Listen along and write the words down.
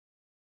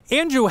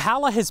Andrew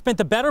Halla has spent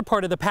the better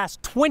part of the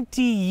past 20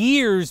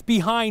 years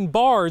behind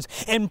bars,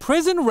 and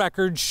prison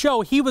records show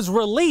he was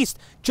released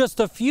just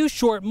a few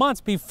short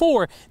months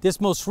before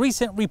this most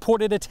recent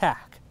reported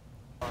attack.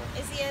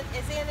 Is he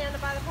in there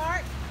by the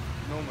park?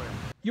 No, ma'am.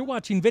 You're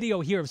watching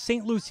video here of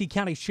St. Lucie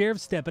County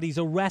Sheriff's deputies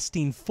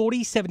arresting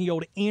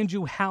 47-year-old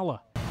Andrew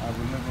Halla.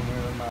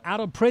 Out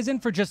of prison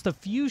for just a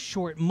few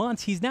short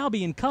months, he's now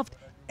being cuffed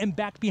and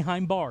back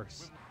behind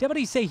bars.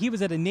 Deputies say he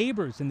was at a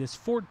neighbor's in this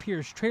Fort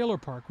Pierce trailer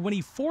park when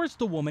he forced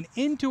the woman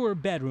into her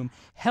bedroom,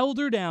 held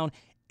her down,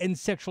 and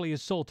sexually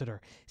assaulted her.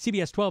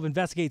 CBS 12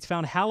 Investigates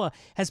found Halla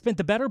has spent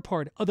the better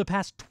part of the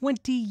past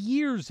 20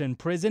 years in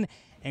prison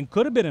and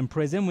could have been in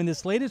prison when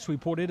this latest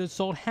reported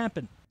assault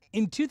happened.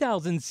 In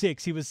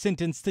 2006, he was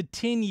sentenced to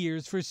 10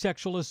 years for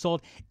sexual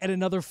assault and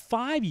another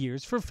 5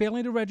 years for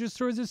failing to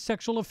register as a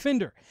sexual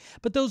offender.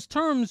 But those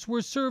terms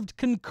were served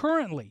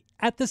concurrently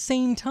at the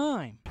same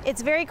time.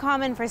 It's very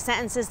common for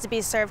sentences to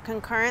be served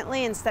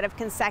concurrently instead of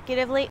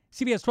consecutively.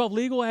 CBS 12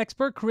 legal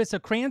expert Carissa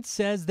Kranz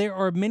says there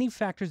are many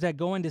factors that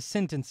go into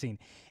sentencing.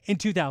 In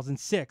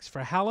 2006, for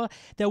Halla,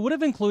 that would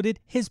have included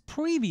his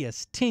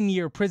previous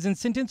 10-year prison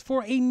sentence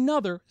for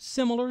another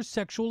similar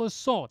sexual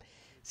assault.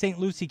 St.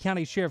 Lucie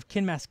County Sheriff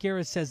Ken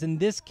Mascara says in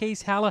this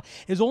case, Halla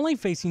is only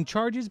facing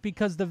charges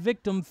because the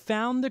victim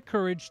found the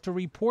courage to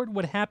report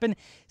what happened,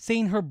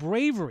 saying her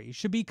bravery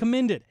should be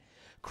commended.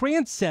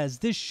 Kranz says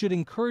this should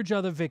encourage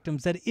other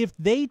victims that if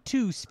they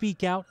too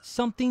speak out,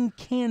 something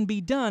can be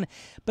done.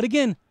 But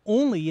again,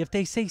 only if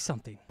they say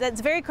something.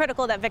 It's very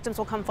critical that victims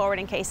will come forward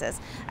in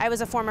cases. I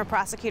was a former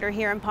prosecutor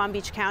here in Palm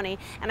Beach County,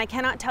 and I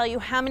cannot tell you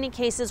how many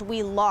cases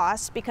we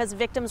lost because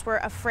victims were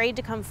afraid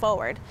to come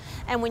forward.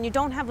 And when you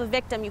don't have a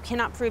victim, you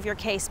cannot prove your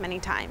case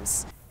many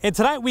times. And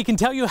tonight we can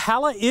tell you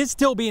Halla is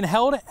still being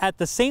held at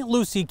the St.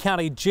 Lucie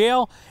County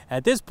Jail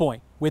at this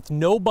point with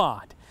no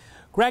bond.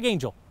 Greg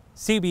Angel,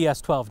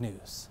 CBS 12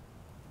 News.